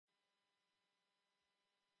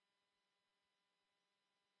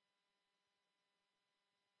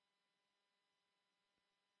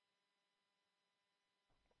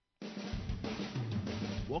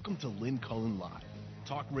Welcome to Lynn Cullen Live,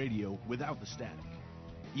 talk radio without the static.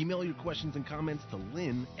 Email your questions and comments to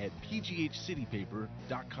lynn at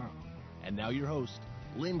pghcitypaper.com. And now your host,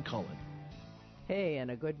 Lynn Cullen. Hey, and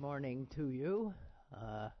a good morning to you.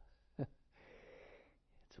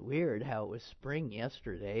 It's weird how it was spring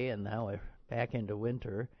yesterday, and now we're back into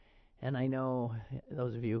winter. And I know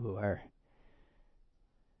those of you who are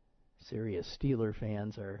serious Steeler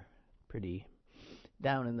fans are pretty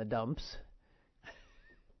down in the dumps.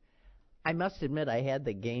 I must admit I had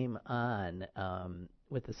the game on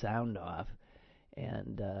with the sound off,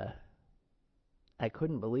 and I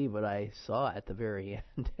couldn't believe what I saw at the very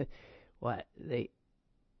end. What,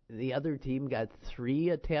 the other team got 3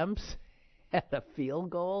 attempts at a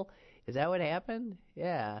field goal? Is that what happened?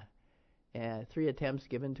 Yeah. 3 attempts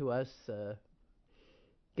given to us,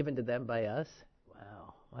 given to them by us.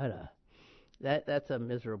 Wow, that's a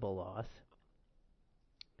miserable loss.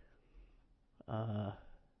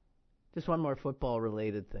 Just one more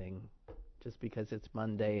football-related thing, just because it's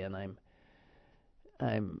Monday and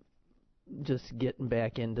I'm just getting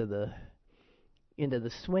back into the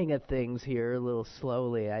swing of things here a little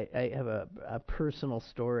slowly. I have a personal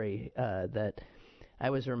story that I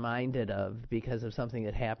was reminded of because of something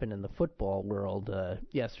that happened in the football world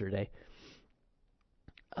yesterday.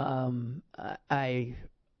 I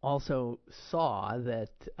also saw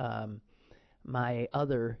that my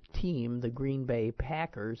other team, the Green Bay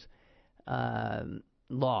Packers,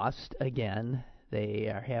 lost again. They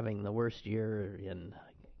are having the worst year in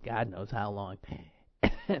God knows how long.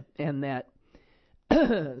 And that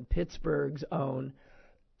Pittsburgh's own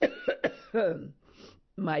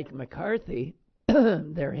Mike McCarthy,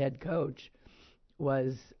 their head coach,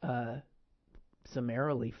 was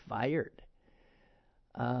summarily fired.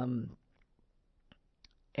 And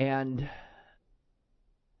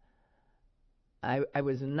I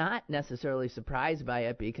was not necessarily surprised by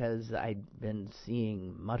it because I'd been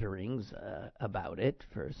seeing mutterings about it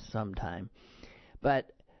for some time.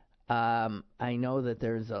 But I know that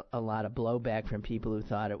there's a lot of blowback from people who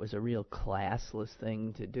thought it was a real classless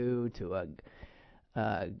thing to do to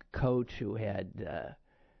a coach who had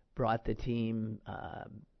brought the team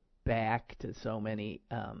back to so many,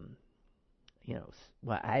 I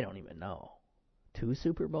don't even know, 2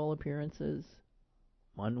 Super Bowl appearances,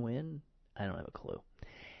 1 win. I don't have a clue.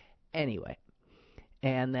 Anyway,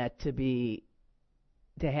 and that to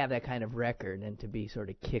have that kind of record and to be sort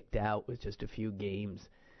of kicked out with just a few games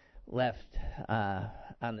left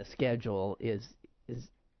on the schedule is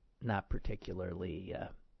not particularly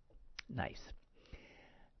nice.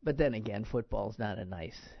 But then again, football's not a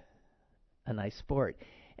nice sport.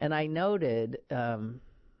 And I noted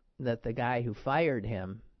that the guy who fired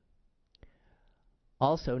him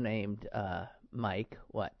also named Mike.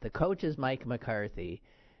 The coach is Mike McCarthy.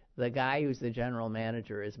 The guy who's the general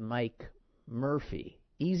manager is Mike Murphy.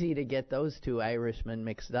 Easy to get those 2 Irishmen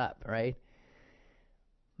mixed up, right?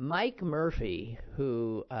 Mike Murphy,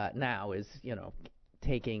 who now is,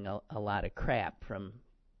 taking a lot of crap from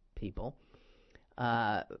people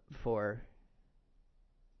for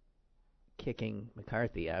kicking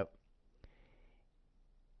McCarthy out.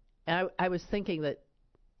 And I was thinking that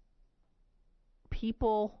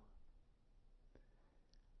people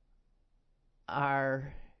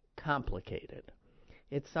are complicated.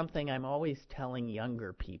 It's something I'm always telling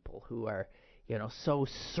younger people who are, so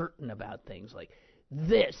certain about things like,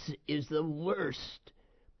 this is the worst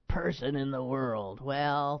person in the world.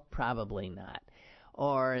 Well, probably not.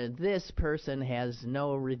 Or this person has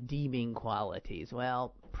no redeeming qualities.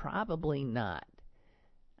 Well, probably not.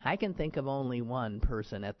 I can think of only one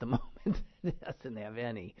person at the moment that doesn't have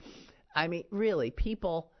any. I mean, really,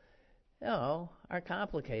 people, are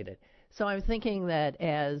complicated. So I'm thinking that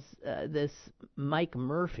as this Mike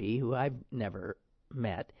Murphy, who I've never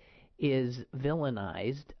met, is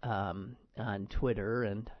villainized on Twitter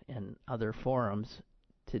and other forums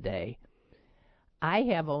today, I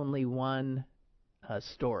have only one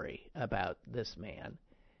story about this man.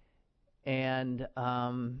 And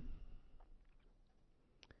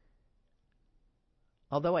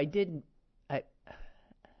although I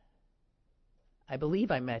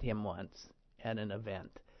believe I met him once at an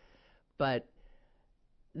event. But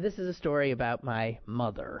this is a story about my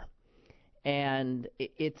mother, and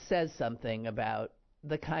it says something about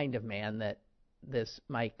the kind of man that this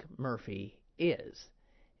Mike Murphy is.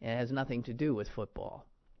 It has nothing to do with football.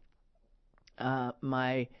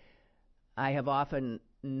 I have often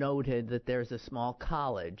noted that there's a small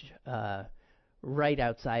college right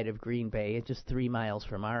outside of Green Bay, just 3 miles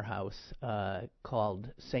from our house,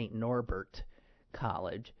 called St. Norbert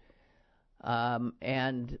College.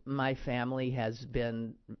 And my family has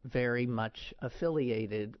been very much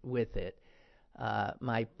affiliated with it.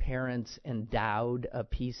 My parents endowed a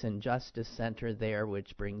peace and justice center there,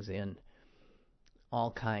 which brings in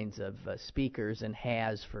all kinds of speakers and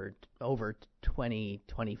has for over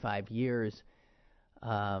 25 years.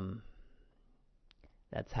 That's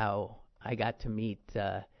how I got to meet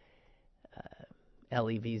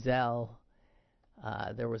Elie Wiesel.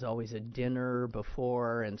 There was always a dinner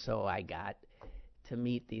before, and so I got to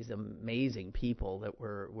meet these amazing people that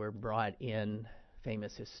were brought in,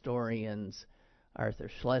 famous historians, Arthur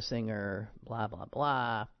Schlesinger, blah, blah,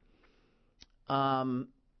 blah.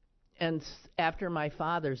 And after my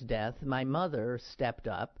father's death, my mother stepped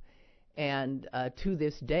up, and to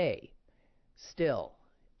this day, still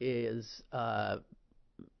is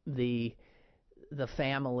the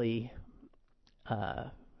family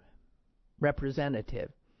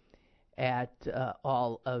representative at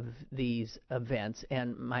all of these events.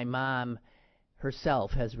 And my mom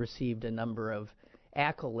herself has received a number of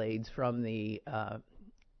accolades from the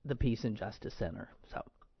Peace and Justice Center. So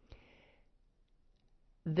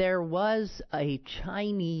there was a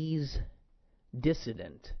Chinese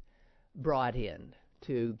dissident brought in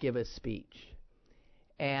to give a speech,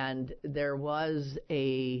 and there was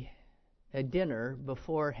a dinner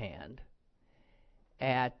beforehand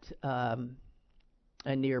at a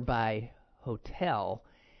nearby hotel,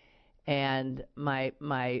 and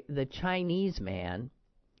the Chinese man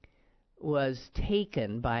was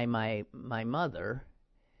taken by my mother,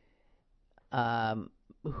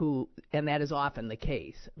 who, and that is often the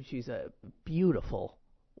case. She's a beautiful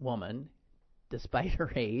woman, despite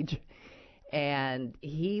her age, and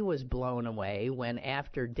he was blown away when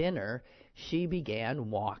after dinner she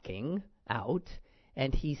began walking out,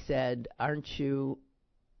 and he said,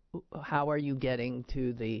 how are you getting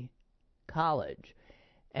to the college?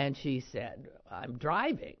 And she said, I'm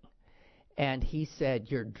driving. And he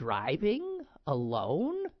said, you're driving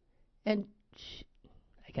alone? And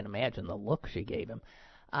I can imagine the look she gave him.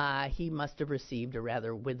 He must have received a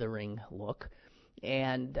rather withering look.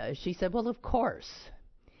 And she said, well, of course.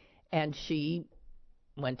 And she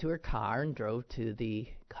went to her car and drove to the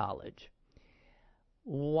college.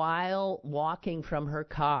 While walking from her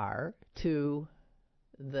car to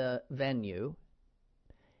the venue,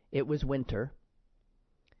 it was winter,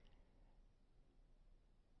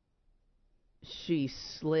 she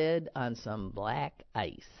slid on some black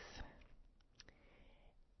ice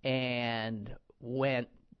and went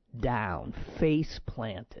down, face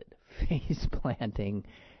planting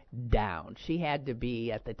down. She had to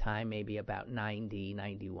be, at the time, maybe about 90,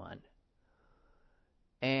 91.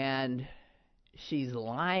 And she's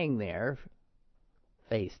lying there,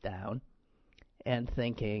 face down, and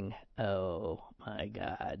thinking, oh my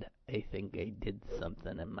God, I think I did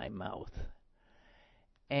something in my mouth.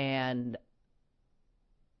 And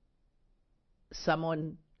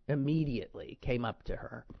someone immediately came up to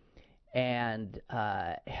her and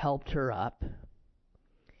helped her up.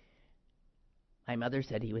 My mother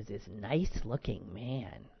said he was this nice-looking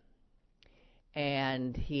man.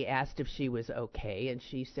 And he asked if she was okay, and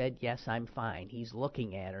she said, yes, I'm fine. He's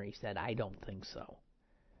looking at her. He said, I don't think so.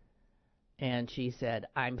 And she said,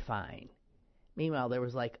 I'm fine. Meanwhile, there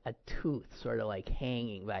was like a tooth sort of like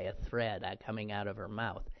hanging by a thread coming out of her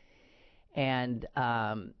mouth. And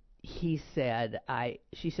he said,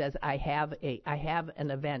 she says, I have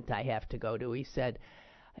an event I have to go to. He said,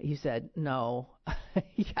 no.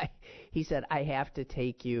 He said, I have to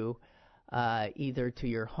take you either to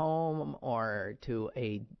your home or to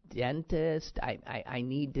a dentist. I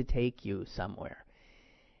need to take you somewhere.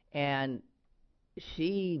 And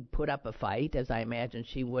she put up a fight, as I imagine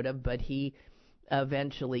she would have, but he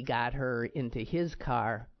eventually got her into his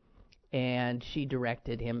car, and she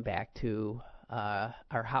directed him back to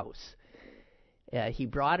our house. He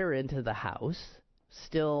brought her into the house,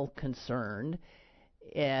 still concerned,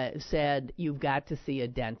 said, you've got to see a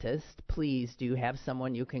dentist. Please, do you have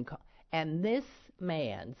someone you can call? And this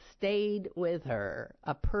man stayed with her,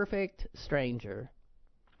 a perfect stranger,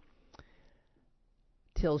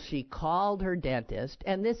 till she called her dentist.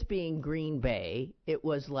 And this being Green Bay, it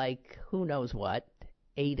was like, who knows what,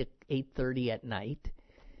 8:30 at night.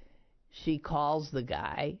 She calls the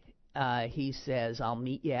guy. He says, I'll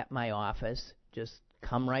meet you at my office. Just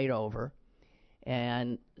come right over.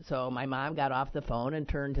 And so my mom got off the phone and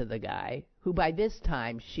turned to the guy, who by this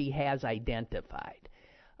time she has identified.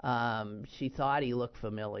 She thought he looked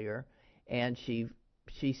familiar, and she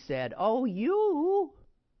said, oh, you're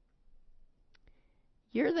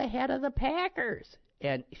the head of the Packers.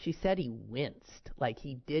 And she said he winced, like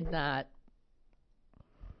he did not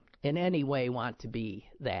in any way want to be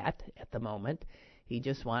that at the moment. He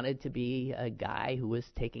just wanted to be a guy who was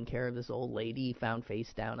taking care of this old lady he found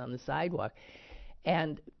face down on the sidewalk.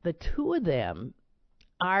 And the two of them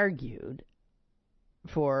argued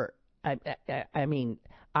for, I mean,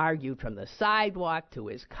 argued from the sidewalk to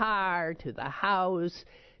his car, to the house,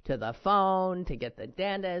 to the phone, to get the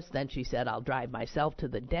dentist. Then she said, I'll drive myself to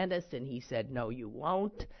the dentist. And he said, no, you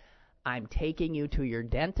won't. I'm taking you to your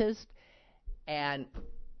dentist. And,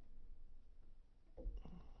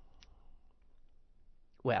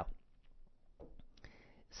 well,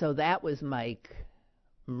 so that was Mike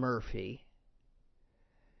Murphy.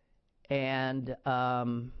 And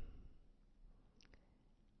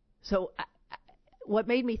so what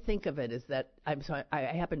made me think of it is that I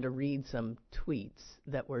happened to read some tweets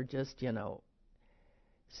that were just,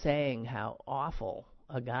 saying how awful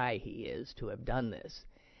a guy he is to have done this.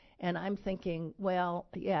 And I'm thinking, well,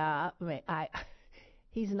 yeah,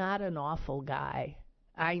 he's not an awful guy.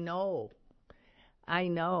 I know.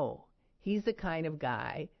 He's the kind of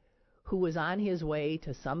guy who was on his way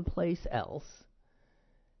to someplace else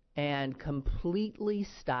and completely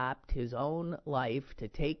stopped his own life to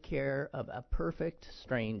take care of a perfect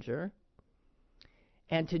stranger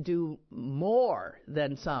and to do more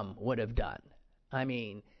than some would have done. I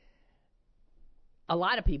mean, a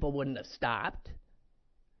lot of people wouldn't have stopped.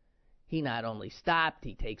 He not only stopped,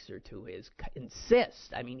 he takes her to his,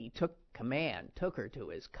 he took command, took her to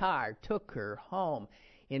his car, took her home,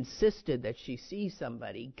 insisted that she see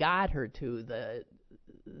somebody, got her to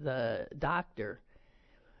the doctor.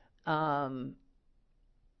 And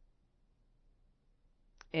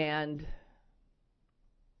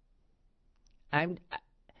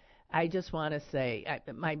I just want to say,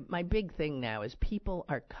 my big thing now is people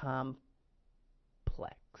are complex.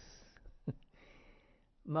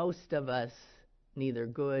 Most of us, neither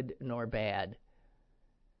good nor bad.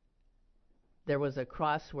 There was a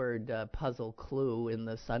crossword puzzle clue in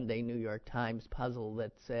the Sunday New York Times puzzle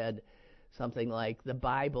that said something like, the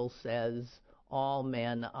Bible says all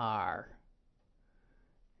men are.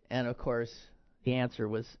 And of course, the answer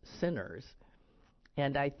was sinners.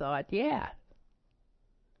 And I thought, yeah,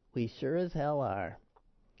 we sure as hell are.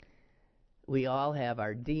 We all have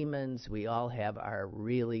our demons. We all have our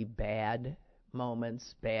really bad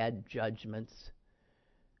moments, bad judgments.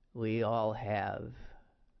 We all have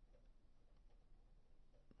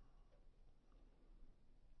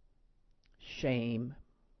shame,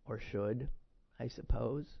 or should, I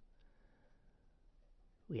suppose.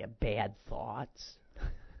 We have bad thoughts.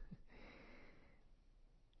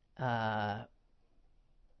 And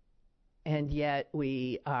yet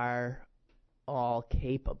we are all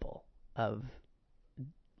capable of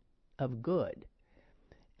good.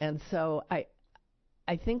 And so I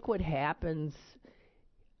think what happens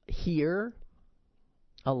here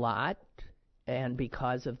a lot, and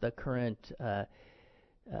because of the current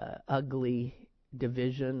ugly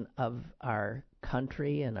division of our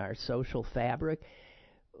country and our social fabric,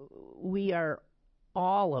 we are,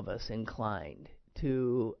 all of us, inclined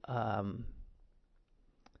to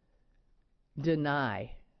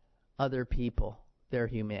deny other people their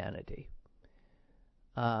humanity.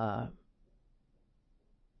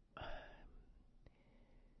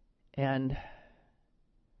 And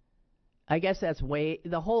I guess that's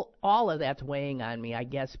all of that's weighing on me, I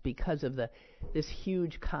guess, because of this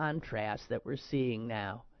huge contrast that we're seeing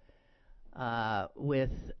now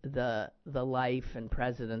with the life and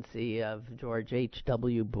presidency of George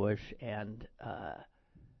H.W. Bush and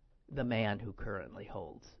the man who currently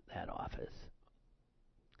holds that office.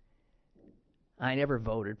 I never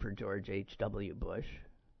voted for George H.W. Bush.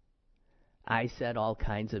 I said all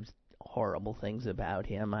kinds of horrible things about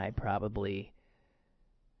him. I probably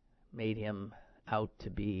made him out to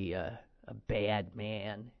be a bad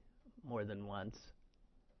man more than once.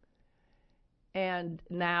 And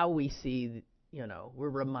now we see, we're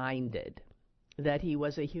reminded that he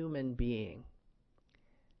was a human being,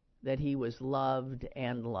 that he was loved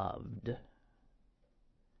and loved,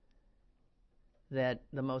 that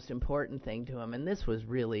the most important thing to him, and this was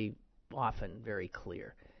really often very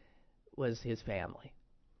clear, was his family.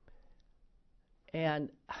 And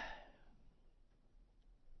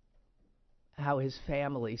how his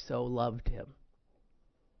family so loved him.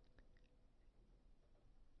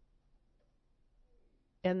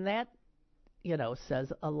 And that,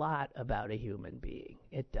 says a lot about a human being.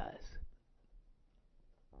 It does.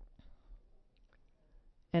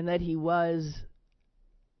 And that he was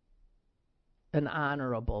an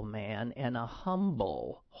honorable man and a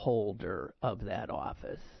humble holder of that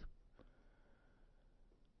office.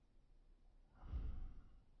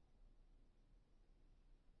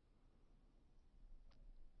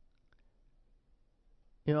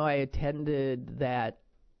 I attended that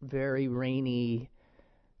very rainy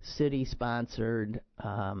city-sponsored,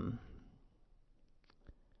 I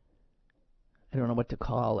don't know what to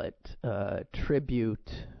call it,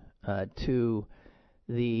 tribute to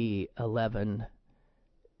the 11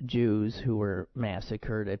 Jews who were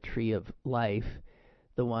massacred at Tree of Life,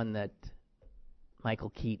 the one that Michael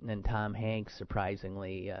Keaton and Tom Hanks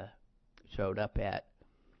surprisingly showed up at.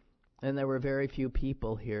 And there were very few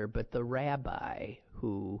people here, but the rabbi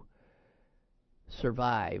who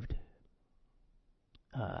survived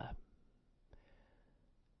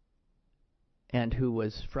and who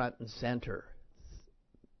was front and center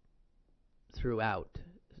throughout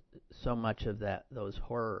so much of those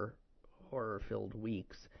horror-filled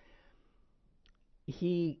weeks,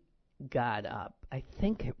 he got up. I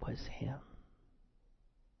think it was him.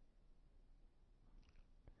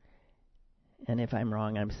 And if I'm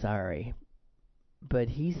wrong, I'm sorry. But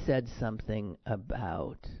he said something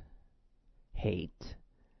about hate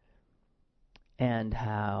and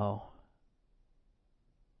how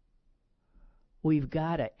we've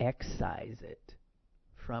got to excise it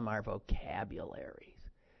from our vocabularies.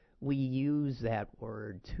 We use that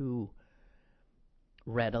word too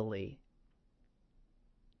readily.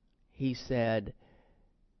 He said,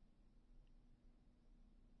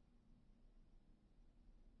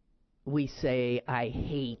 we say, I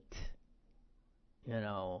hate,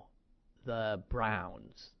 the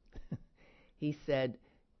Browns. He said,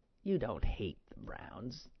 you don't hate the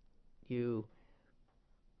Browns. You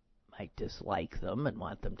might dislike them and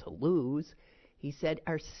want them to lose. He said,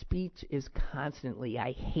 our speech is constantly,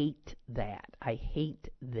 I hate that. I hate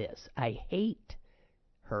this. I hate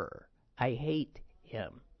her. I hate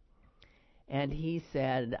him. And he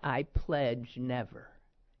said, I pledge never,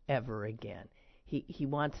 ever again.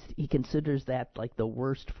 He considers that like the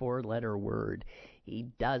worst 4-letter word. He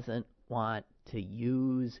doesn't want to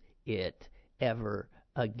use it ever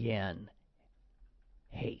again.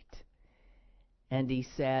 Hate. And he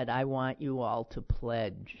said, I want you all to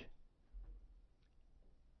pledge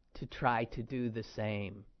to try to do the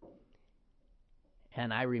same.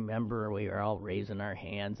 And I remember we were all raising our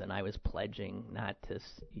hands, and I was pledging not to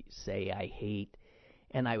say I hate.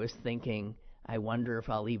 And I was thinking, I wonder if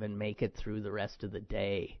I'll even make it through the rest of the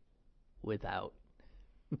day without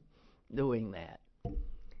doing that.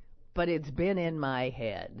 But it's been in my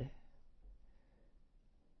head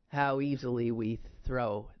how easily we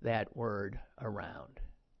throw that word around.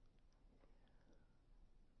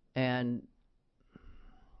 And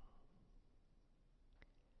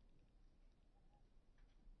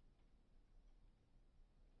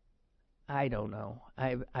I don't know.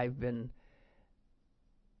 I've been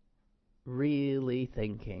really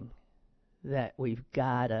thinking that we've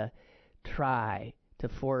got to try to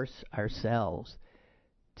force ourselves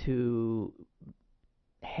to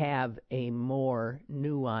have a more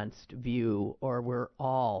nuanced view, or we're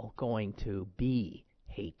all going to be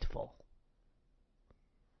hateful.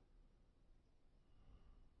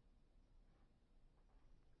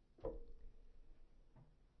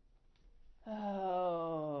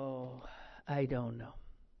 Oh, I don't know.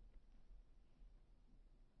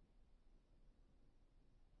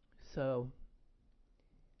 So,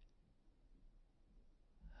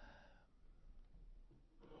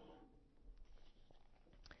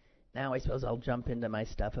 now I suppose I'll jump into my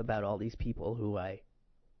stuff about all these people who I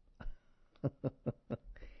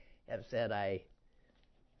have said I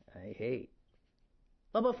hate.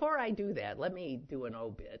 Well, before I do that, let me do an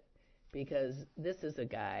obit, because this is a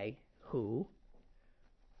guy who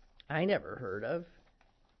I never heard of.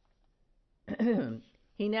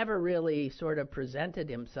 He never really sort of presented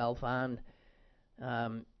himself on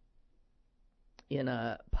in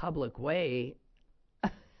a public way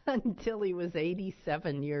until he was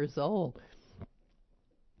 87 years old.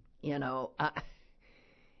 He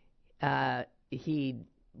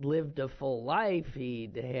lived a full life.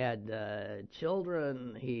 He'd had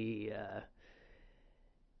children. He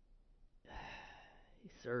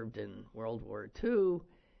served in World War II.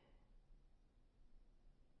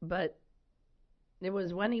 But it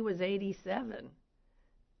was when he was 87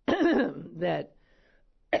 that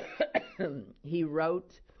he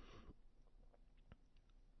wrote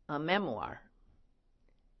a memoir.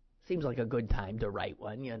 Seems like a good time to write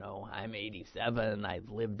one. I'm 87. I've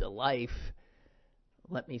lived a life.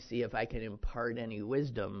 Let me see if I can impart any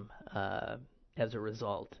wisdom as a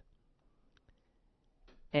result.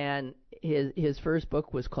 And his first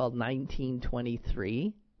book was called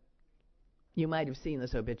 1923. You might have seen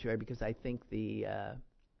this obituary because I think the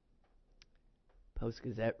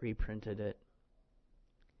Post-Gazette reprinted it.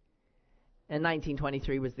 And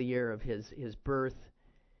 1923 was the year of his birth.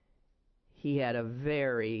 He had a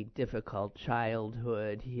very difficult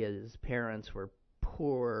childhood. His parents were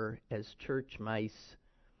poor as church mice.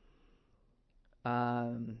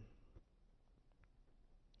 And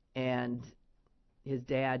his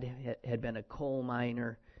dad had been a coal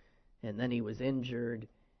miner, and then he was injured,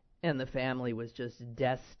 and the family was just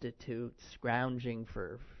destitute, scrounging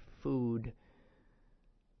for food,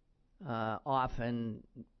 often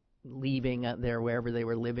leaving there wherever they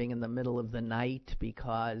were living in the middle of the night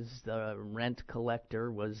because the rent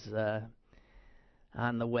collector was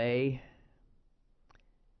on the way.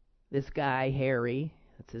 This guy, Harry,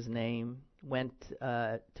 that's his name, went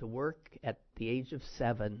to work at the age of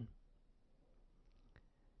 7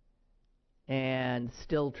 and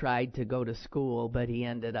still tried to go to school, but he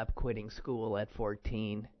ended up quitting school at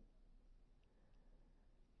 14.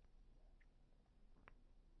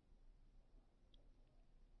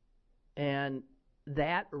 And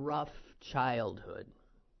that rough childhood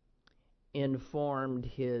informed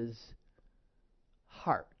his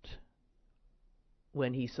heart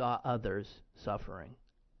when he saw others suffering.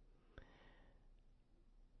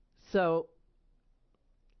 So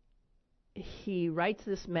he writes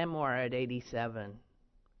this memoir at 87,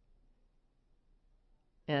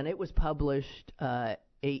 and it was published 8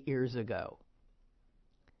 years ago.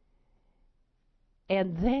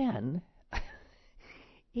 And then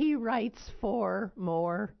he writes 4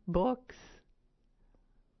 more books.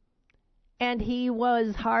 And he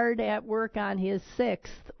was hard at work on his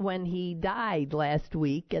 6th when he died last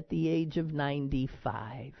week at the age of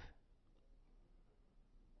 95.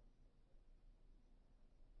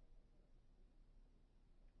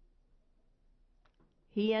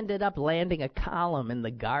 He ended up landing a column in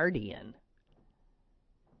The Guardian.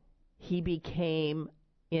 He became,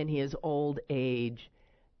 in his old age,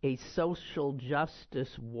 a social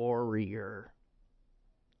justice warrior.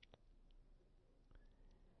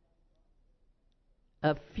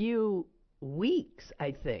 A few weeks,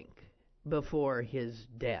 I think, before his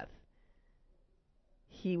death,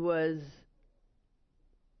 he was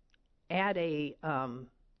at a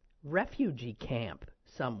refugee camp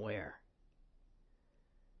somewhere.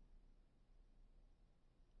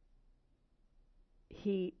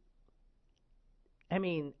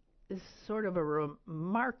 Is sort of a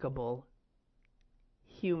remarkable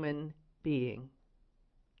human being.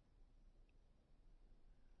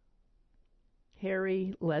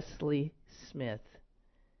 Harry Leslie Smith.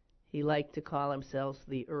 He liked to call himself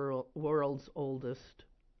the world's oldest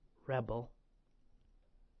rebel.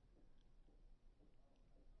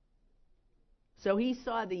 So he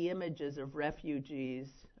saw the images of refugees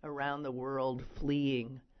around the world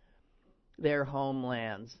fleeing their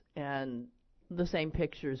homelands, and the same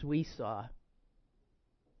pictures we saw.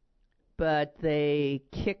 But they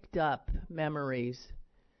kicked up memories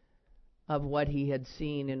of what he had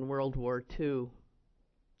seen in World War II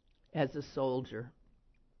as a soldier.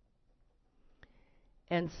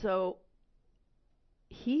 And so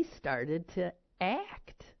he started to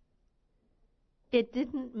act. It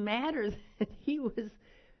didn't matter that he was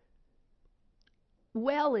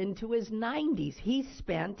well into his 90s. He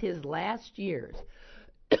spent his last years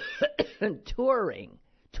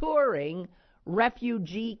touring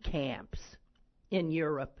refugee camps in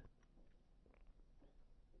Europe.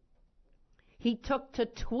 He took to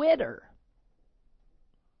Twitter,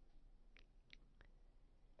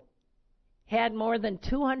 had more than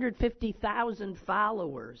 250,000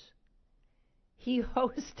 followers. He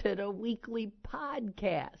hosted a weekly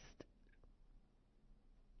podcast.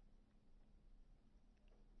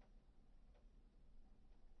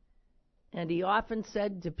 And he often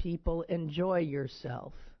said to people, enjoy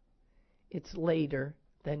yourself. It's later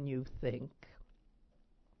than you think.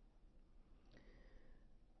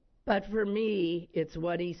 But for me, it's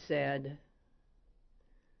what he said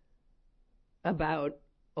about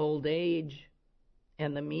old age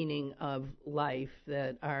and the meaning of life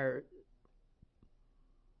that are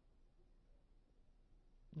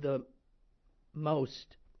the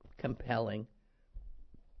most compelling.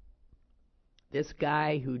 This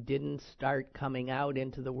guy who didn't start coming out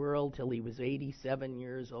into the world till he was 87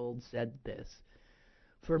 years old said this: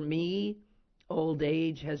 for me, old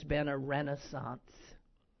age has been a renaissance.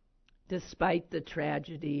 Despite the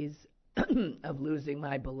tragedies of losing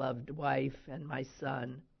my beloved wife and my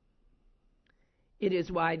son, it is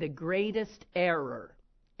why the greatest error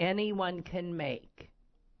anyone can make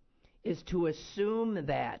is to assume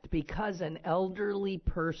that because an elderly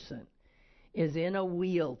person is in a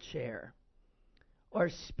wheelchair or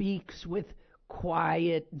speaks with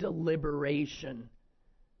quiet deliberation,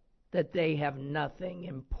 that they have nothing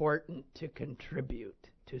important to contribute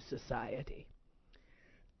to society.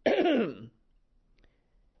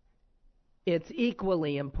 It's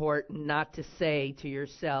equally important not to say to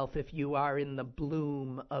yourself, if you are in the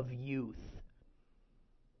bloom of youth,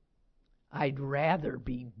 I'd rather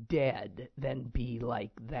be dead than be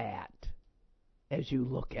like that, as you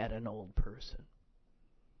look at an old person.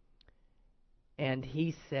 And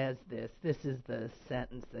he says this is the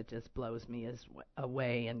sentence that just blows me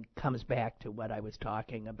away and comes back to what I was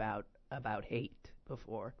talking about hate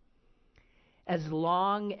before. As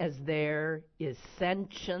long as there is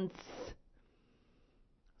sentience,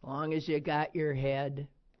 as long as you got your head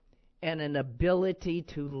and an ability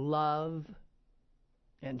to love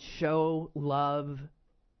and show love,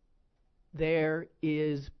 there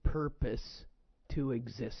is purpose to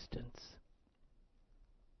existence.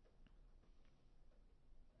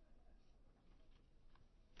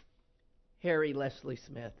 Harry Leslie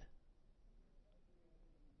Smith,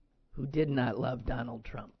 who did not love Donald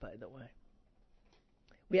Trump, by the way.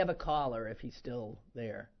 We have a caller if he's still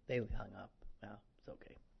there. They hung up. No, it's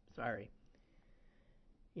okay. Sorry.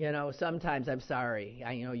 You know, sometimes I'm sorry.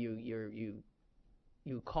 I know you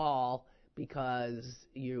call because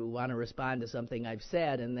you want to respond to something I've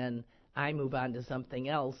said, and then I move on to something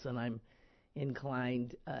else, and I'm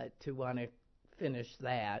inclined to want to finish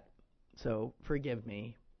that. So forgive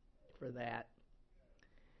me for that.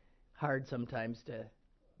 Hard sometimes to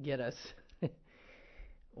get us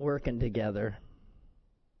working together.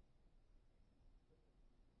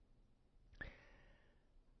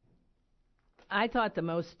 I thought the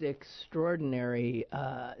most extraordinary,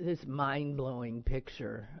 this mind-blowing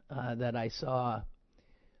picture that I saw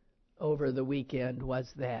over the weekend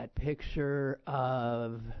was that picture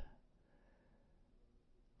of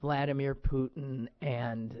Vladimir Putin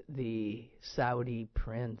and the Saudi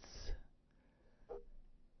prince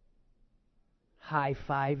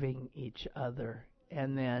high-fiving each other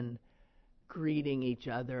and then greeting each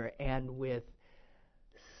other and with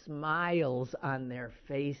smiles on their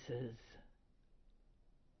faces.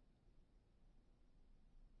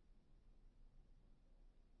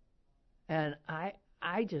 And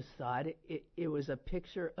I just thought it was a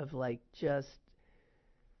picture of like just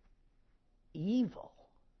evil.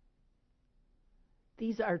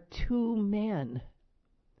 These are two men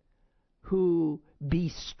who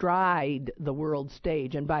bestride the world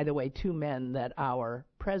stage. And by the way, two men that our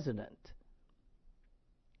president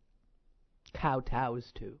kowtows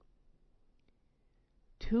to.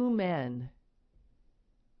 Two men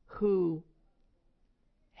who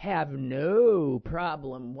have no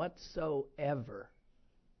problem whatsoever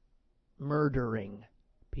murdering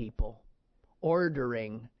people,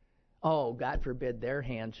 ordering, oh, God forbid their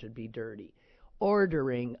hands should be dirty,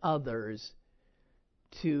 ordering others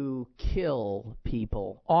to kill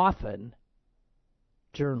people, often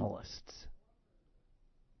journalists.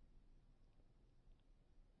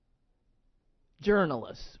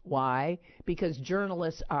 Journalists. Why? Because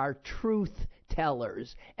journalists are truth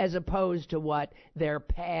tellers, as opposed to what their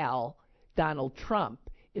pal Donald Trump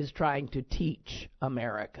is trying to teach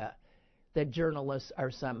America, that journalists are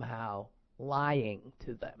somehow lying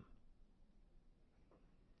to them.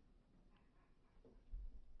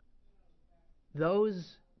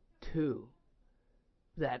 Those two,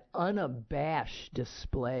 that unabashed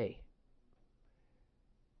display,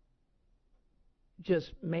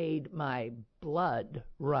 just made my blood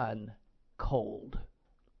run cold.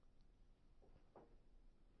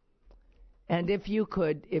 And if you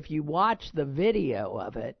watch the video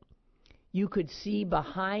of it, you could see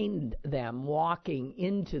behind them walking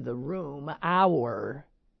into the room our,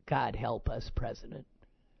 God help us, president.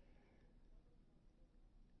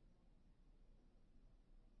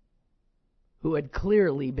 Who had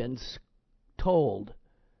clearly been told,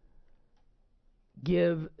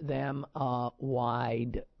 give them a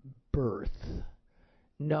wide berth.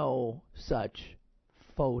 No such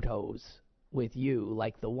photos with you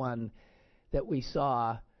like the one that we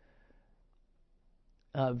saw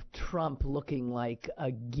of Trump looking like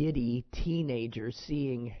a giddy teenager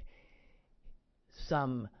seeing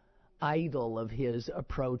some idol of his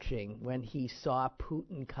approaching when he saw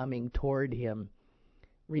Putin coming toward him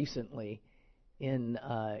recently in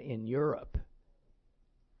Europe,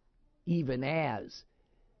 even as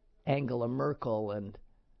Angela Merkel and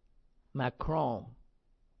Macron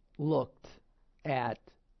looked at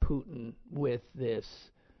Putin with this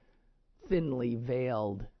thinly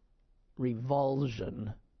veiled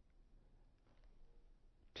revulsion.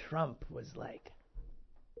 Trump was like,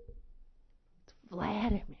 it's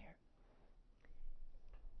Vladimir.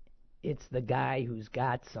 It's the guy who's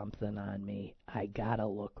got something on me. I gotta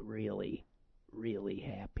look really, really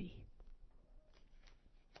happy.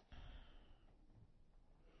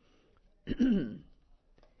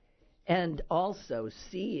 And also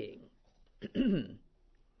seeing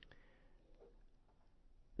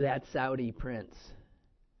that Saudi prince.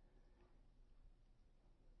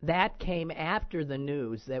 That came after the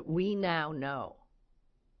news that we now know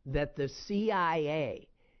that the CIA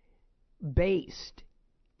based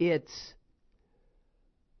its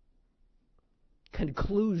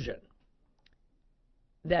conclusion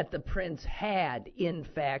that the prince had, in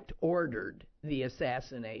fact, ordered the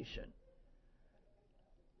assassination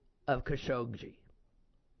of Khashoggi.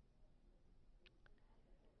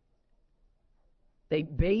 They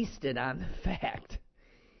based it on the fact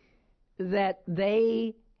that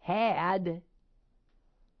they had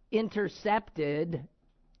intercepted,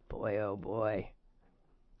 boy oh boy,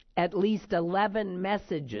 at least 11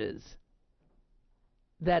 messages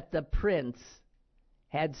that the prince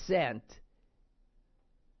had sent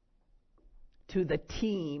to the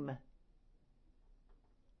team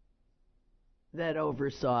that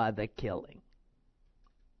oversaw the killing.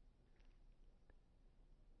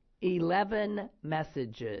 11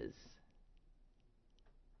 messages.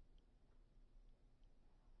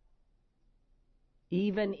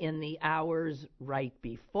 Even in the hours right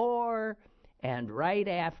before and right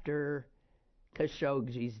after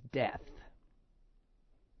Khashoggi's death.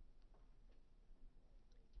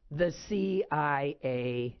 The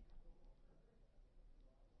CIA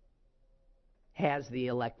has the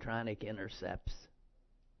electronic intercepts.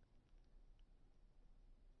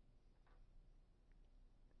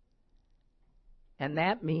 And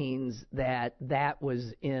that means that that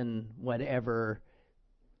was in whatever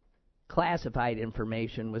classified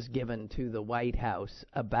information was given to the White House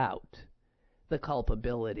about the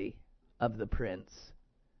culpability of the prince.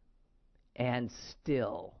 And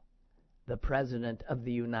still, the President of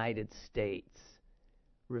the United States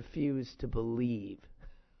refused to believe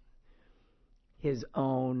his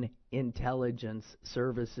own intelligence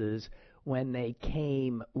services when they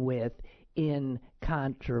came with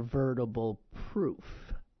incontrovertible proof.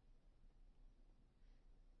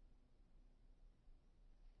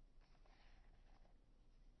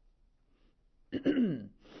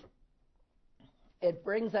 It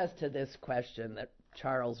brings us to this question that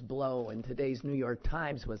Charles Blow in today's New York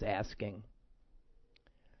Times was asking.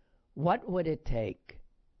 What would it take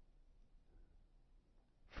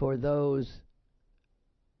for those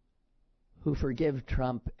who forgive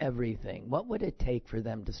Trump everything? What would it take for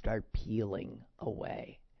them to start peeling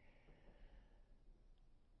away?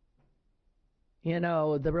 You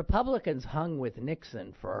know, the Republicans hung with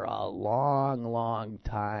Nixon for a long, long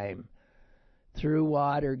time. Through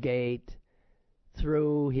Watergate,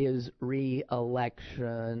 through his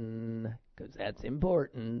re-election, because that's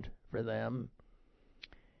important for them.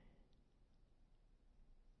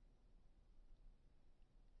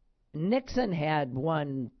 Nixon had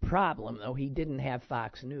one problem, though. He didn't have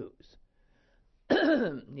Fox News.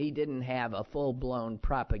 He didn't have a full-blown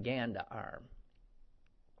propaganda arm.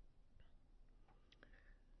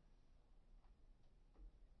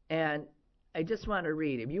 And I just want to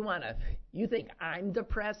read. If you think I'm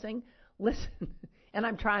depressing, listen. And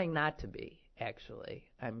I'm trying not to be, actually.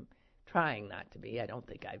 I'm trying not to be. I don't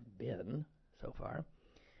think I've been so far.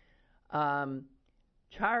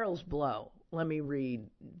 Charles Blow, let me read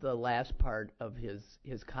the last part of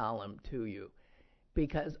his column to you,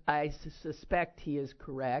 because I suspect he is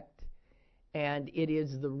correct, and it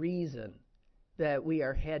is the reason that we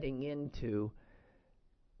are heading into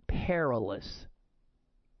perilous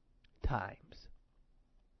times.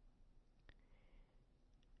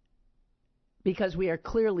 Because we are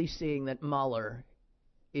clearly seeing that Mueller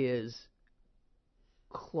is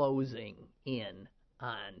closing in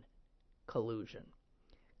on collusion,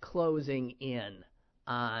 closing in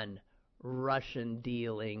on Russian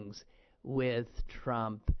dealings with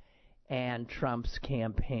Trump and Trump's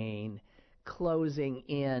campaign, closing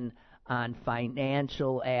in on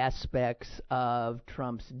financial aspects of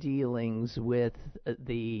Trump's dealings with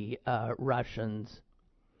the Russians.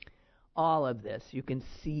 All of this, you can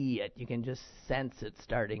see it, you can just sense it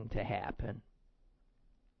starting to happen.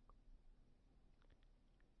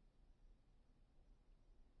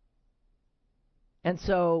 And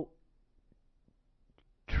so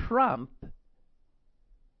Trump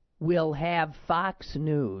will have Fox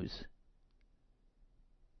News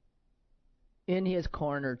in his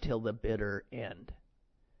corner till the bitter end.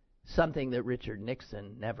 Something that Richard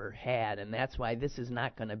Nixon never had, and that's why this is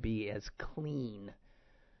not going to be as clean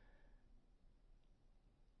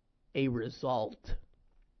a result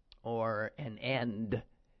or an end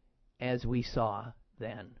as we saw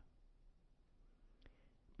then.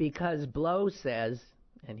 Because Blow says,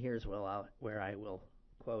 and here's where I will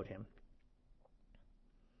quote him,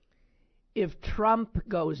 if Trump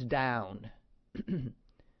goes down,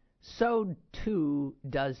 so too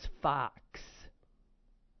does Fox,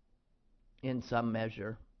 in some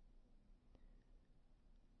measure.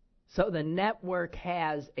 So the network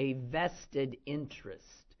has a vested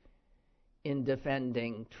interest in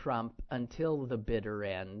defending Trump until the bitter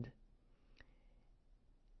end.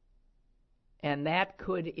 And that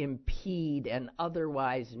could impede an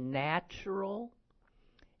otherwise natural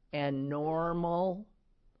and normal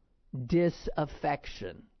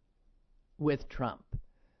disaffection with Trump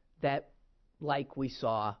that, like we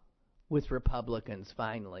saw with Republicans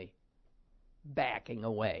finally backing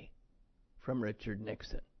away from Richard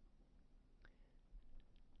Nixon.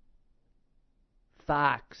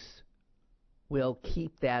 Fox will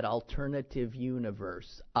keep that alternative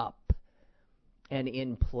universe up and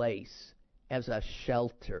in place as a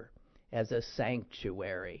shelter, as a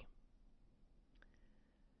sanctuary.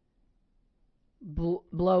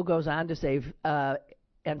 Blow goes on to say,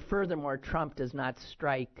 and furthermore, Trump does not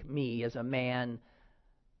strike me as a man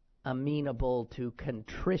amenable to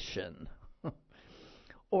contrition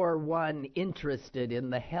or one interested in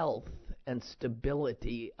the health and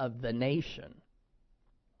stability of the nation.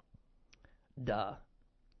 Duh.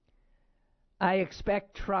 I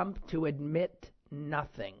expect Trump to admit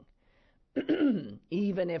nothing,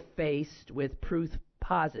 even if faced with proof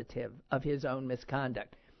positive of his own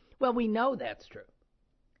misconduct. Well, we know that's true.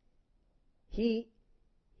 He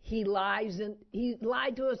lied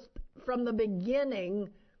to us from the beginning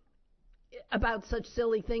about such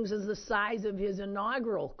silly things as the size of his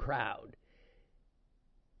inaugural crowd.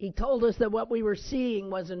 He told us that what we were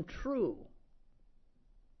seeing wasn't true.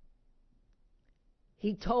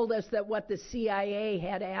 He told us that what the CIA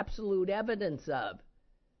had absolute evidence of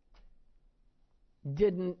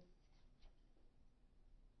didn't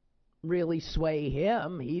really sway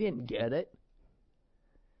him. He didn't get it.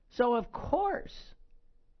 So, of course,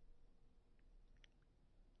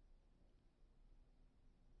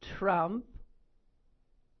 Trump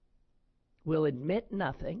will admit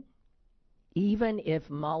nothing, even if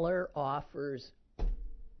Mueller offers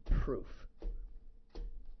proof.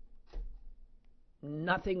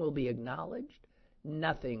 Nothing will be acknowledged.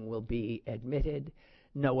 Nothing will be admitted.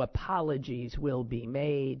 No apologies will be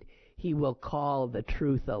made. He will call the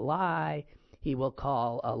truth a lie. He will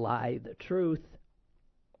call a lie the truth.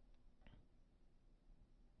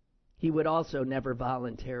 He would also never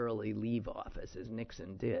voluntarily leave office, as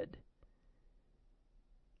Nixon did.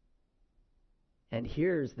 And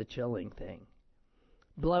here's the chilling thing.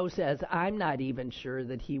 Blow says, I'm not even sure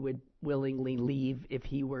that he would willingly leave if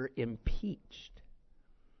he were impeached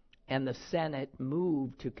and the Senate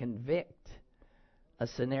moved to convict, a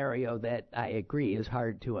scenario that I agree is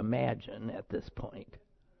hard to imagine at this point.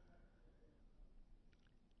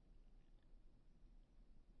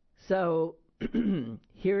 So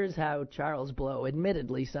here's how Charles Blow,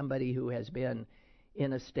 admittedly somebody who has been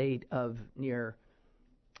in a state of near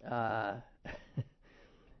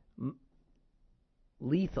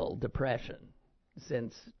lethal depression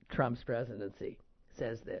since Trump's presidency,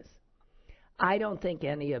 says this. I don't think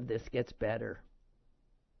any of this gets better,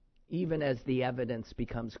 even as the evidence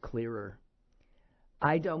becomes clearer.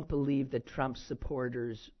 I don't believe that Trump's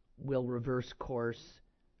supporters will reverse course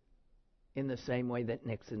in the same way that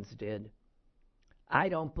Nixon's did. I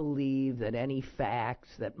don't believe that any facts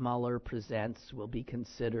that Mueller presents will be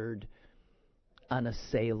considered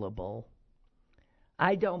unassailable.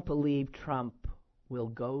 I don't believe Trump will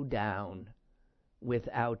go down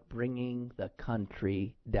without bringing the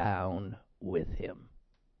country down with him.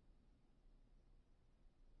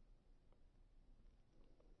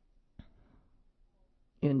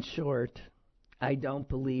 In short, I don't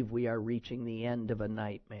believe we are reaching the end of a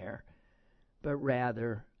nightmare, but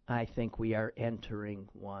rather I think we are entering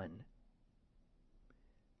one.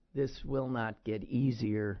 This will not get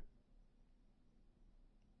easier,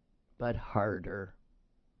 but harder.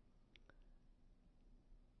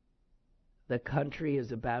 The country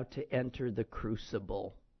is about to enter the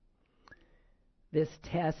crucible. This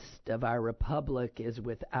test of our republic is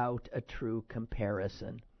without a true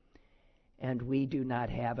comparison, and we do not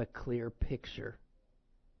have a clear picture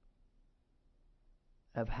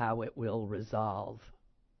of how it will resolve.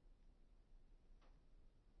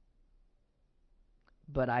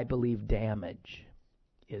 But I believe damage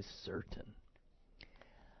is certain.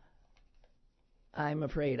 I'm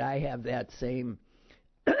afraid I have that same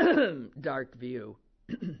dark view.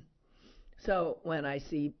 So when I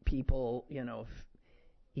see people,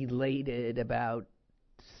 elated about,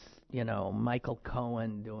 Michael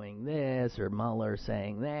Cohen doing this, or Mueller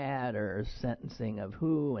saying that, or sentencing of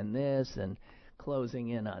who and this, and closing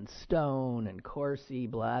in on Stone and Corsi,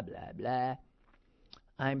 blah, blah, blah,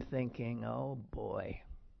 I'm thinking, oh boy,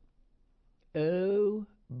 Oh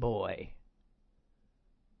boy,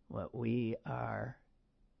 what we are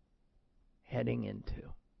heading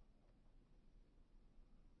into.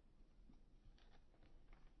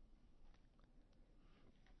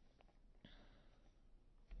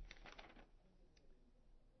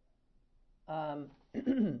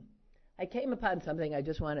 I came upon something I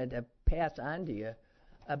just wanted to pass on to you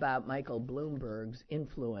about Michael Bloomberg's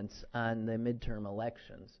influence on the midterm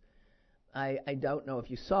elections. I don't know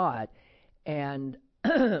if you saw it, and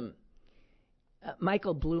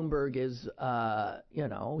Michael Bloomberg is,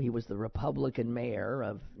 he was the Republican mayor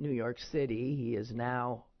of New York City. He is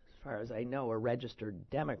now, as far as I know, a registered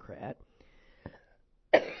Democrat.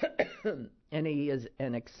 And he is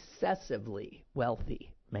an excessively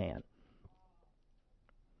wealthy man.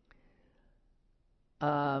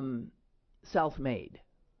 Self-made,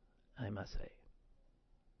 I must say.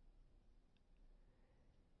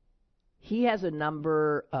 He has a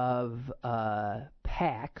number of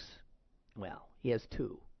PACs. Well, he has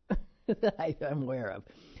two that I'm aware of.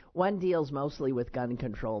 One deals mostly with gun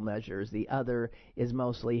control measures. The other is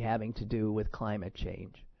mostly having to do with climate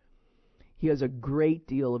change. He has a great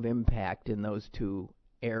deal of impact in those two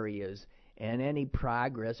areas, and any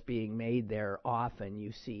progress being made there, often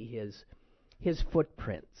you see his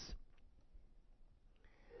footprints.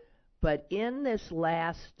 But in this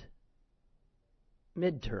last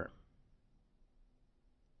midterm,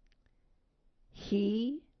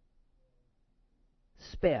 he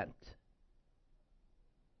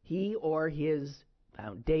or his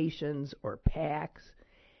foundations or PACs,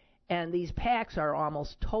 and these PACs are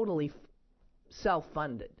almost totally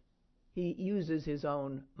self-funded. He uses his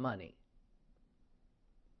own money.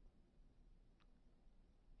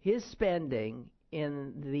 His spending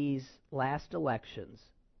in these last elections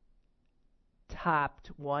topped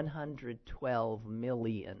 $112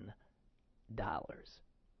 million.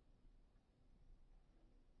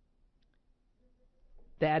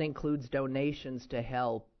 That includes donations to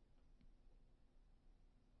help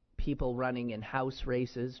people running in House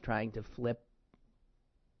races trying to flip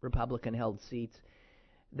Republican-held seats.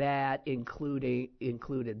 That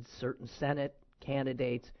included certain Senate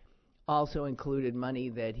candidates, also included money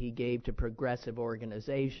that he gave to progressive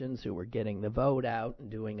organizations who were getting the vote out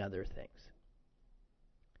and doing other things.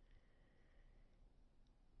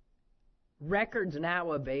 Records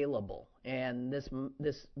now available, and this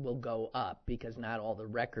will go up because not all the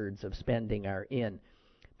records of spending are in,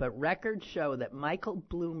 but records show that Michael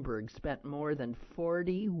Bloomberg spent more than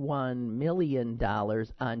 $41 million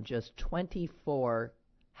on just 24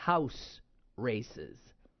 House races.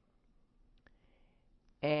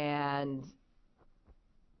 And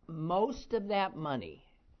most of that money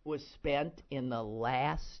was spent in the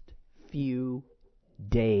last few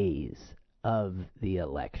days of the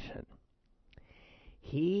election.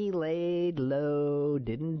 He laid low,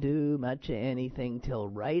 didn't do much of anything till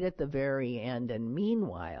right at the very end, and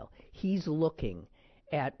meanwhile, he's looking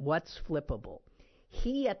at what's flippable.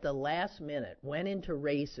 He, at the last minute, went into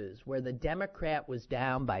races where the Democrat was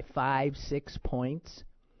down by 5-6 points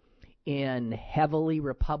in heavily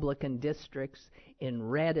Republican districts, in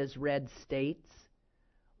red as red states.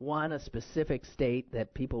 One, a specific state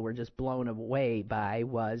that people were just blown away by,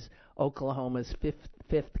 was Oklahoma's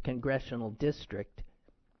 5th congressional district.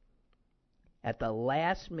 At the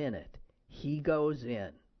last minute, he goes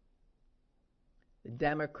in. The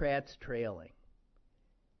Democrats trailing.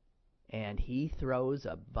 And he throws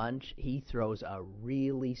a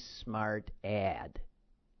really smart ad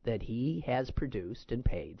that he has produced and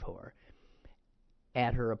paid for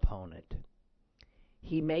at her opponent.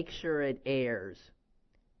 He makes sure it airs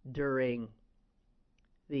during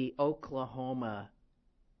the Oklahoma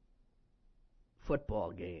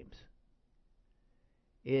football games.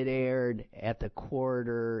 It aired at the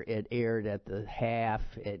quarter, it aired at the half,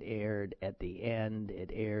 it aired at the end,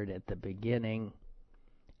 it aired at the beginning,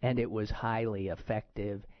 and it was highly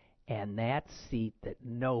effective, and that seat that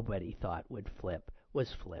nobody thought would flip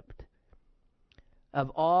was flipped.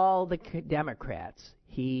 Of all the Democrats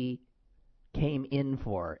he came in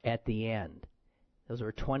for at the end, those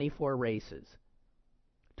were 24 races,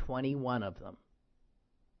 21 of them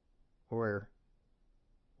were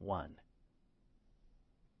won.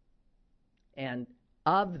 And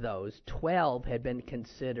of those, 12 had been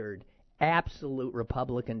considered absolute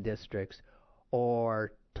Republican districts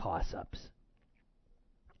or toss-ups.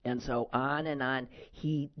 And so on,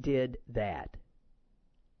 he did that.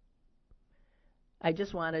 I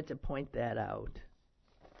just wanted to point that out.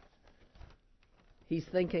 He's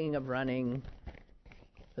thinking of running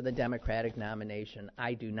for the Democratic nomination.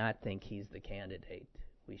 I do not think he's the candidate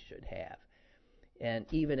we should have. And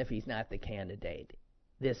even if he's not the candidate,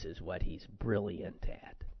 this is what he's brilliant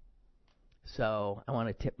at. So I want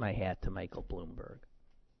to tip my hat to Michael Bloomberg.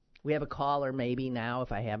 We have a caller maybe now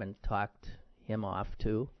if I haven't talked him off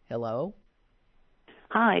too. Hello?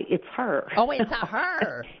 Hi, it's her. Oh, it's a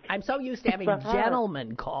her. I'm so used to having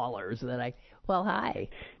gentlemen callers that well, hi.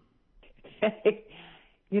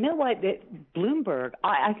 You know what? Bloomberg,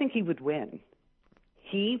 I think he would win.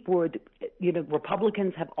 He would,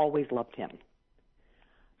 Republicans have always loved him.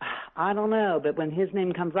 I don't know, but when his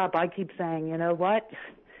name comes up, I keep saying, you know what?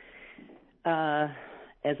 As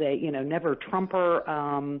a, never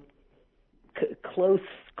Trumper,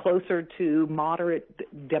 closer to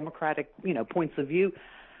moderate Democratic, points of view,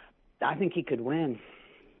 I think he could win.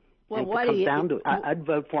 Well, what comes down to it, I'd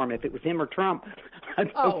vote for him if it was him or Trump.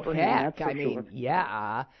 I'd vote for him, that's for sure.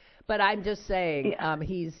 Yeah, but I'm just saying,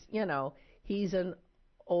 he's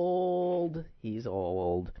old.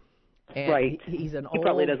 And right. He's an old. He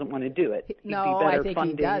probably doesn't want to do it. No, I think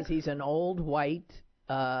he does. He's an old white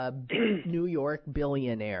New York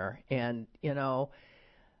billionaire, and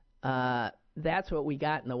that's what we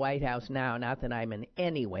got in the White House now. Not that I'm in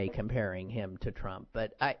any way comparing him to Trump,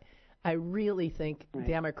 but I really think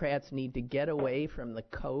Democrats need to get away from the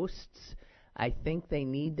coasts. I think they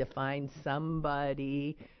need to find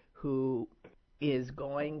somebody who is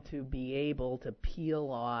going to be able to peel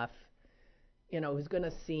off, who's going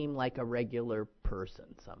to seem like a regular person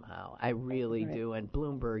somehow. I really do, and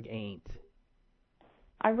Bloomberg ain't.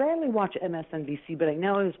 I rarely watch MSNBC, but I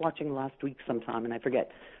know I was watching last week sometime, and I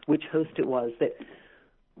forget which host it was that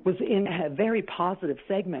was in a very positive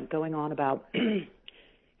segment going on about,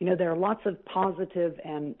 there are lots of positive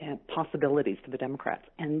and possibilities for the Democrats.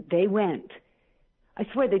 And they went, I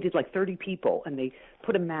swear they did like 30 people, and they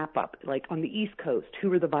put a map up, like on the East Coast,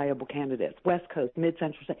 who are the viable candidates, West Coast,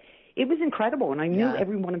 Mid-Central. It was incredible, and I knew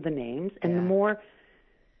every one of the names, and the more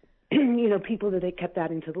people that they kept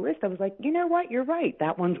adding to the list, I was like, you know what, you're right.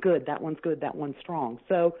 That one's good, that one's good, that one's strong.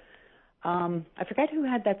 So I forget who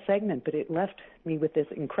had that segment, but it left me with this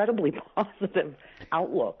incredibly positive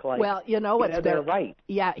outlook. Like, well, they're right.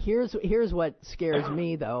 Yeah, here's what scares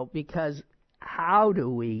me, though, because how do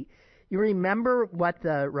we... You remember what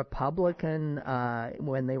the Republican,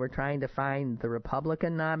 when they were trying to find the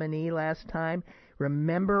Republican nominee last time?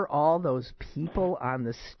 Remember all those people on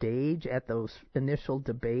the stage at those initial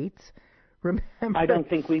debates? Remember? I don't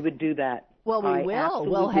think we would do that. Well, we will.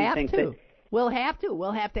 We'll have to. We'll have to.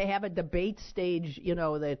 We'll have to have a debate stage,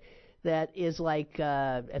 that is like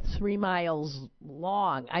 3 miles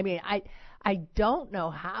long. I mean, I don't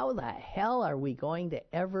know how the hell are we going to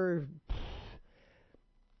ever.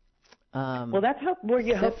 Well, that's where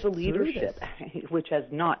you hope the leadership, which has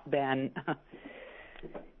not been,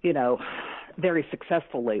 very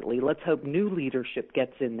successful lately. Let's hope new leadership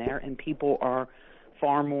gets in there and people are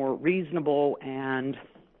far more reasonable and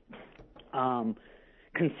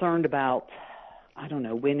concerned about,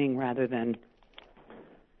 winning rather than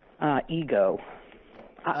ego.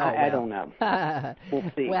 I don't know.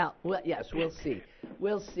 We'll see. Well, yes, we'll see.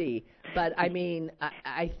 We'll see. But, I mean,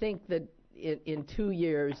 I think that in 2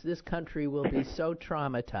 years, this country will be so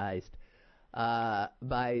traumatized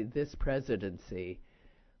by this presidency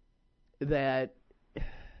that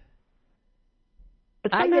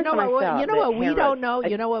what we don't know.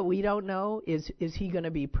 You know what we don't know is he going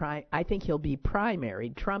to be I think he'll be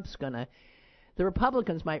primaried. Trump's going to. The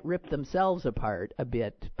Republicans might rip themselves apart a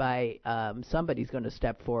bit by somebody's going to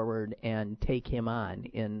step forward and take him on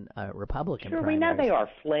in Republican primaries. We know they are.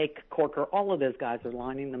 Flake, Corker, all of those guys are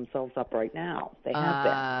lining themselves up right now. They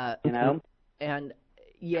have been, And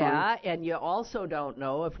and you also don't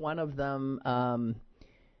know if one of them,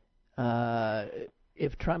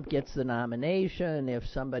 if Trump gets the nomination, if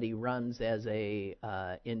somebody runs as a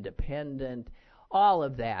independent. All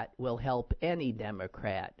of that will help any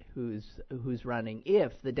Democrat who's running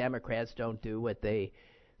if the Democrats don't do what they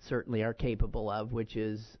certainly are capable of, which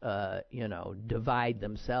is, divide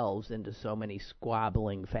themselves into so many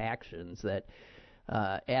squabbling factions that,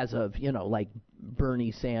 as of, like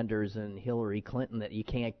Bernie Sanders and Hillary Clinton, that you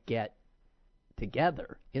can't get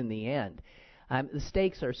together in the end. The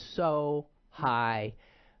stakes are so high.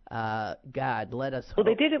 God, let us hope.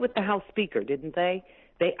 Well, they did it with the House Speaker, didn't they?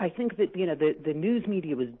 I think that the news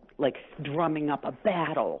media was like drumming up a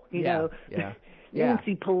battle.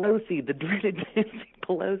 Nancy Pelosi, the dreaded Nancy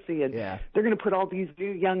Pelosi, and they're going to put all these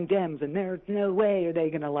new young Dems, and there's no way are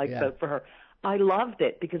they going to vote for her. I loved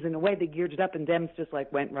it because in a way they geared it up, and Dems just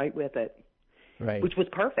went right with it, which was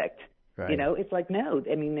perfect. Right. It's like no,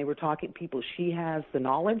 I mean they were talking people. She has the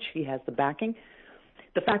knowledge, she has the backing.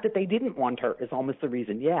 The fact that they didn't want her is almost the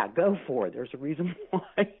reason. Yeah, go for it. There's a reason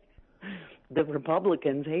why. The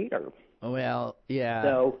Republicans hate her. Well, yeah.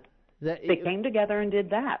 So they came together and did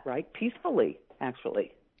that, right? Peacefully,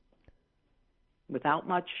 actually. Without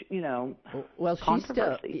much, well,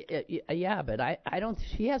 controversy. She's still, yeah, but I don't,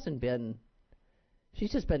 she hasn't been,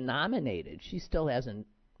 she's just been nominated. She still hasn't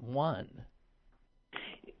won.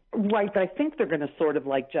 Right, but I think they're going to sort of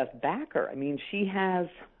like just back her. I mean, she has.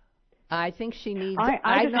 I think she needs.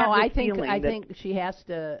 I think she has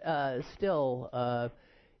to still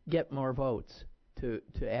get more votes to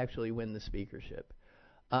actually win the speakership.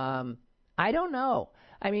 I don't know.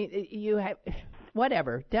 I mean, you have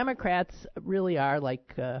whatever. Democrats really are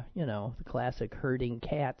like the classic herding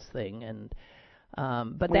cats thing, and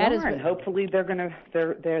but that is. And hopefully they're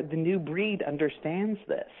the new breed understands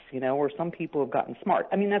this. Where some people have gotten smart.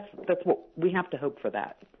 I mean, that's what we have to hope for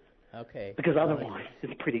that. Okay. Because otherwise,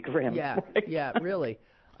 it's pretty grim. Yeah, right? yeah, really.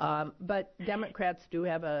 But Democrats do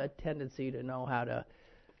have a tendency to know how to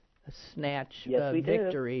snatch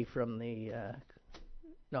victory from the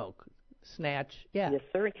Yes,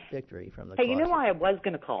 sir. victory from the. Hey, you know why I was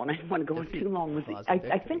going to call, and I didn't want to go on too long.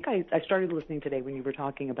 I think I started listening today when you were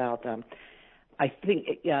talking about, I think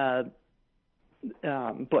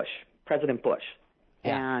Bush, President Bush,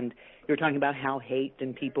 and you were talking about how hate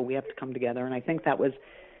and people, we have to come together, and I think that was.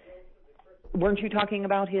 Weren't you talking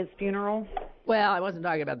about his funeral? Well, I wasn't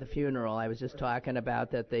talking about the funeral. I was just talking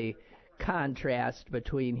about that the contrast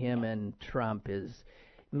between him and Trump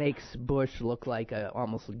makes Bush look like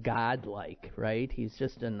almost godlike, right? He's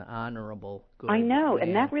just an honorable, good I know, man.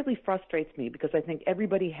 And that really frustrates me because I think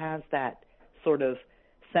everybody has that sort of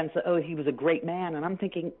sense of, he was a great man, and I'm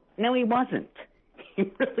thinking, no, he wasn't.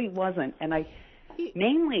 He really wasn't. And I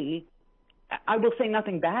will say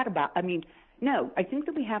nothing bad about. No, I think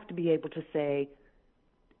that we have to be able to say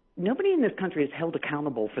nobody in this country is held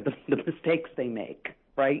accountable for the mistakes they make,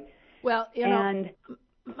 right? Well,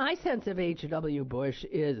 my sense of H.W. Bush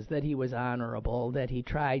is that he was honorable, that he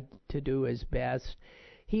tried to do his best.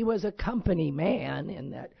 He was a company man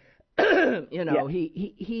in that,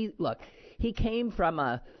 he came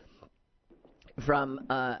from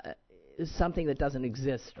something that doesn't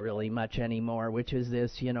exist really much anymore, which is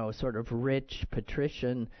this, sort of rich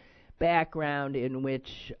patrician background in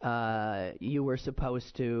which you were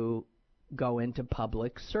supposed to go into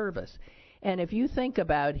public service. And if you think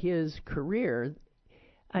about his career,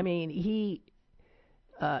 I mean, he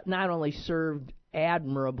not only served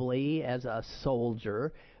admirably as a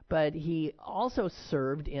soldier, but he also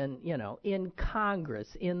served in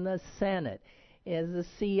Congress, in the Senate, as the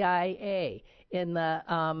CIA, in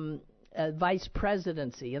the vice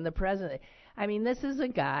presidency, in the president. I mean, this is a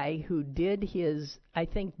guy who did his, I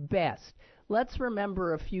think, best. Let's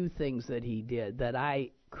remember a few things that he did that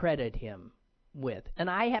I credit him with. And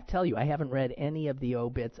I have to tell you, I haven't read any of the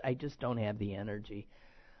obits. I just don't have the energy.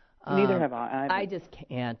 Neither have I. I just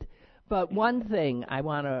can't. But one thing I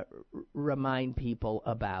want to remind people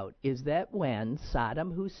about is that when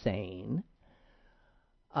Saddam Hussein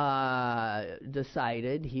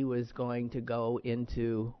decided he was going to go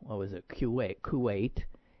into, Kuwait,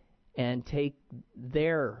 and take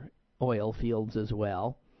their oil fields as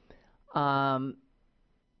well,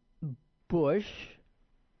 Bush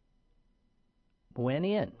went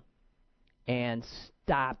in and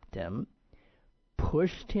stopped him,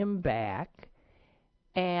 pushed him back,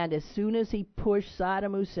 and as soon as he pushed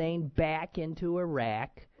Saddam Hussein back into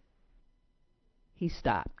Iraq, he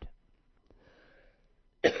stopped.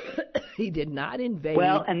 He did not invade.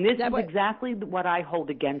 Well, and this is exactly what I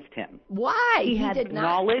hold against him. Why? He had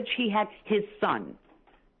knowledge. He had his son.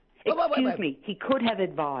 Excuse me. He could have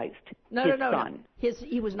advised his son.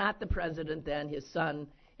 He was not the president then. His son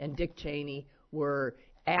and Dick Cheney were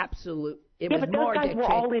absolute. It was but more those guys Dick were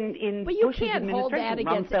Cheney. all in But you Bush's can't hold that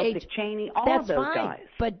against Rumsfeld, Dick Cheney, all That's of those fine. guys.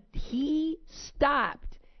 But he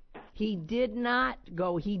stopped. He did not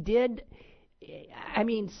go. He did. I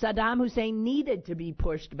mean, Saddam Hussein needed to be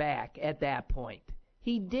pushed back at that point.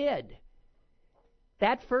 He did.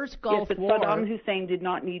 That first Gulf War. Yes, but Saddam Hussein did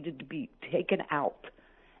not need to be taken out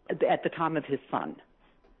at the time of his son's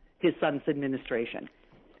administration.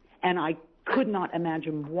 And I could not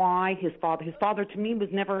imagine why his father to me was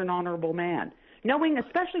never an honorable man. Knowing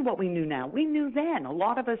especially what we knew now. We knew then, a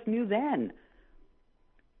lot of us knew then,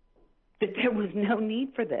 that there was no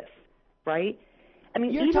need for this, right? I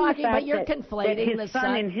mean, you're even talking, the fact but you're conflating his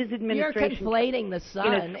son and his administration. You're conflating the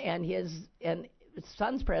son and his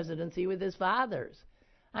son's presidency with his father's.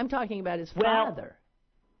 I'm talking about his father.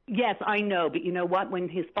 Yes, I know, but you know what? When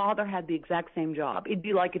his father had the exact same job, it'd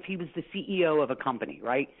be like if he was the CEO of a company,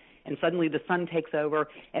 right? And suddenly the son takes over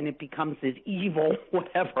and it becomes this evil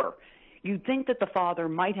whatever. you'd think that the father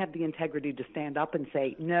might have the integrity to stand up and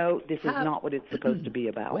say, no, this is not what it's supposed to be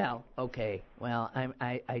about. Well, okay. Well,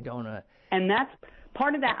 I don't. And that's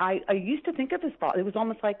part of that. I used to think of his father. It was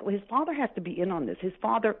almost like, well, his father has to be in on this. His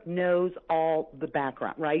father knows all the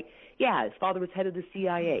background, right? Yeah, his father was head of the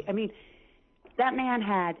CIA. I mean, that man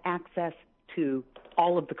had access to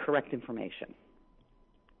all of the correct information,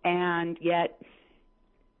 and yet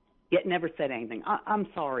never said anything. I'm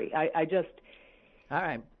sorry. I just. All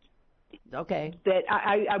right. Okay. That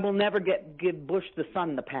I will never give Bush the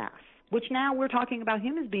son the pass. Which now we're talking about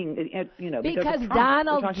him as being, because Trump,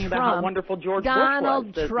 Donald we're talking Trump, about how wonderful George Donald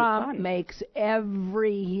Bush was, Trump the son. makes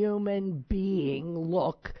every human being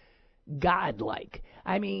look godlike.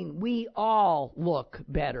 I mean, we all look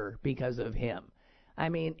better because of him. I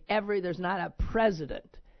mean, there's not a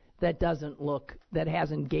president that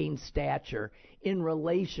hasn't gained stature in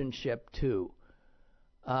relationship to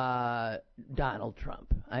Donald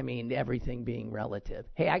Trump. I mean, everything being relative.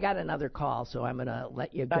 Hey, I got another call, so I'm going to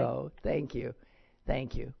let you go. Bye. Thank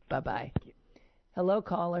you. Bye-bye. Hello,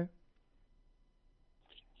 caller.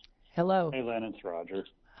 Hello. Hey, Lynn, it's Roger.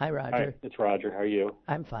 Hi, Roger. Hi, it's Roger. How are you?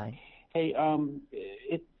 I'm fine. Hey,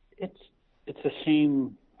 it's a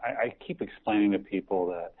shame. I keep explaining to people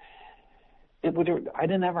that I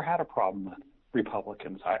never had a problem with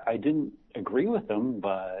Republicans. I didn't agree with them,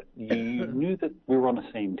 but you knew that we were on the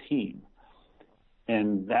same team.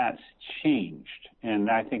 And that's changed. And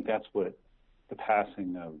I think that's what the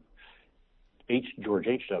passing of George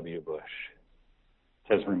H.W. Bush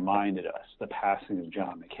has reminded us, the passing of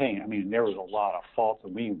John McCain. I mean, there was a lot of faults,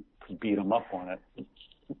 and we beat him up on it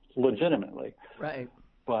legitimately. Right.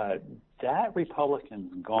 But that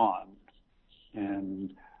Republican's gone,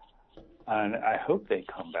 and I hope they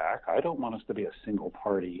come back. I don't want us to be a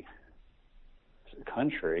single-party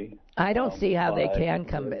country. I don't see how they can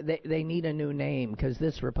come back. They need a new name, because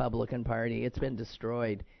this Republican Party, it's been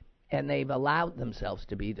destroyed, and they've allowed themselves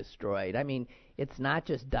to be destroyed. I mean, it's not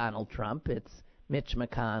just Donald Trump. It's Mitch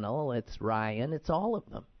McConnell. It's Ryan. It's all of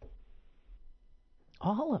them.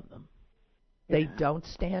 All of them. Yeah. They don't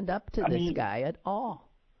stand up to this guy at all.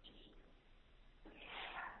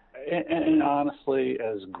 And honestly,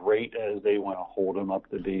 as great as they want to hold him up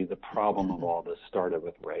to be, the problem of all this started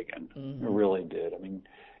with Reagan. Mm-hmm. It really did. I mean,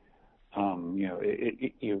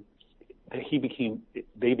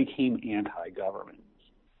 they became anti-government.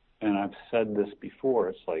 And I've said this before.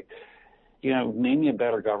 It's like, name me a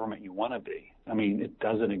better government you want to be. I mean, it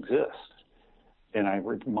doesn't exist. And I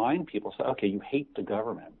remind people, okay, you hate the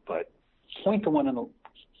government, but point to one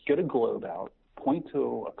get a globe out. Point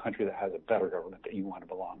to a country that has a better government that you want to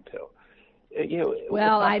belong to.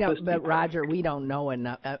 Well, I don't. But Roger, we don't know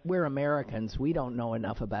enough. We're Americans. We don't know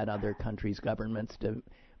enough about other countries' governments to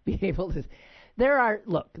be able to. There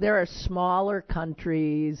are smaller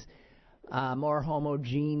countries, more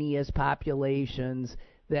homogeneous populations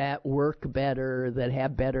that work better, that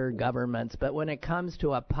have better governments. But when it comes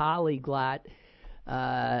to a polyglot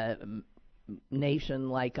nation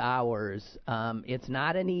like ours, it's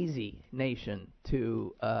not an easy nation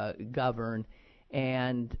to govern,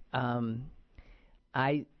 and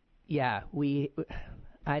I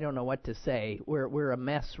don't know what to say. We're a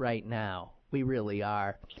mess right now. We really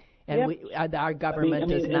are, and our government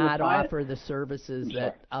does not offer the services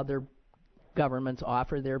that other governments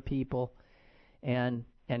offer their people. And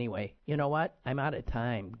anyway, you know what? I'm out of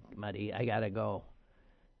time, Muddy. I gotta go.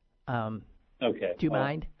 Okay. Do you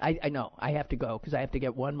mind? I know. I have to go because I have to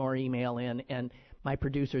get one more email in, and my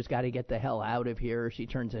producer's got to get the hell out of here. She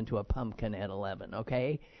turns into a pumpkin at 11,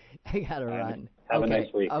 okay? I got to run. Have a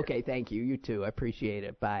nice week. Okay, thank you. You too. I appreciate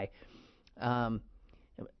it. Bye.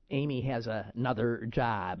 Amy has another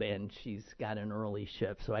job, and she's got an early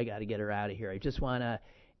shift, so I got to get her out of here. I just want to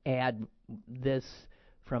add this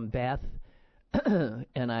from Beth,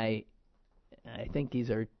 and I think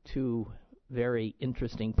these are two very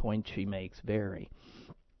interesting point she makes.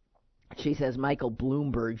 She says Michael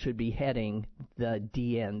Bloomberg should be heading the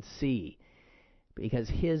DNC because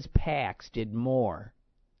his PACs did more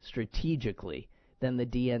strategically than the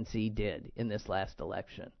DNC did in this last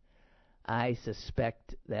election. I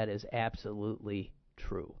suspect that is absolutely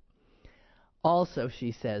true. Also,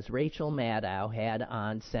 she says Rachel Maddow had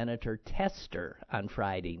on Senator Tester on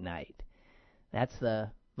Friday night. That's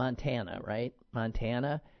the Montana, right?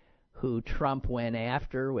 Montana, who Trump went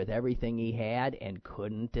after with everything he had and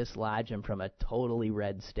couldn't dislodge him from a totally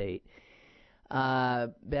red state.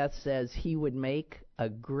 Beth says he would make a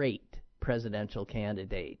great presidential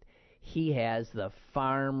candidate. He has the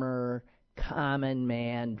farmer, common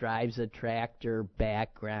man, drives a tractor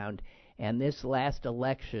background, and this last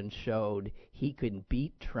election showed he could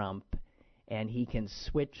beat Trump and he can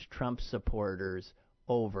switch Trump supporters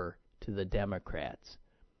over to the Democrats.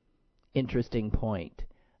 Interesting point.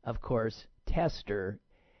 Of course, Tester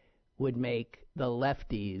would make the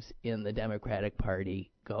lefties in the Democratic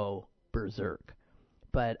Party go berserk.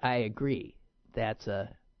 But I agree, that's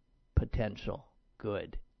a potential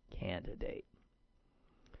good candidate.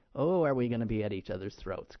 Oh, are we going to be at each other's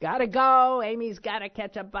throats? Gotta go! Amy's gotta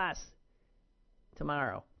catch a bus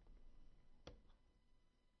tomorrow.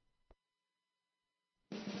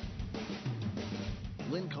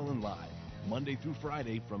 Lynn Cullen Live, Monday through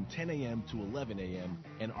Friday from 10 a.m. to 11 a.m.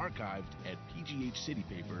 and archived at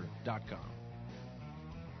pghcitypaper.com.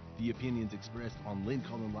 The opinions expressed on Lynn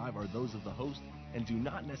Cullen Live are those of the host and do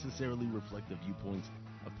not necessarily reflect the viewpoints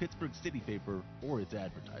of Pittsburgh City Paper or its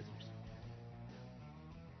advertisers.